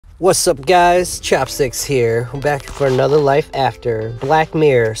What's up, guys? Chopsticks here. I'm back for another Life After. Black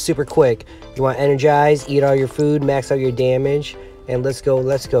Mirror, super quick. You want to energize, eat all your food, max out your damage, and let's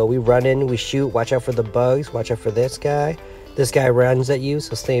go. We run in, we shoot, watch out for the bugs, watch out for this guy. This guy runs at you,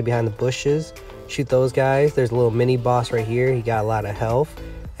 so stay behind the bushes. Shoot those guys. There's a little mini boss right here. He got a lot of health.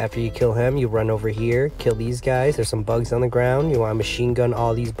 After you kill him, you run over here, kill these guys. There's some bugs on the ground. You want to machine gun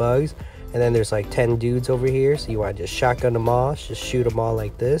all these bugs. And then there's like 10 dudes over here, so you want to just shotgun them all, just shoot them all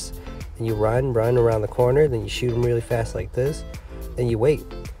like this. And you run around the corner, then you shoot them really fast like this. Then you wait,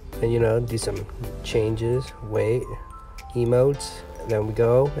 and do some changes, wait, emotes, and then we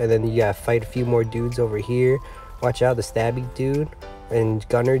go. And then you gotta fight a few more dudes over here. Watch out, the stabby dude and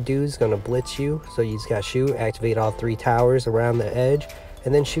gunner dude's gonna blitz you, so you just gotta shoot, activate all 3 towers around the edge,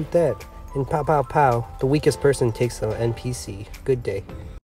 and then shoot that. And pow, pow, pow. The weakest person takes the NPC. Good day.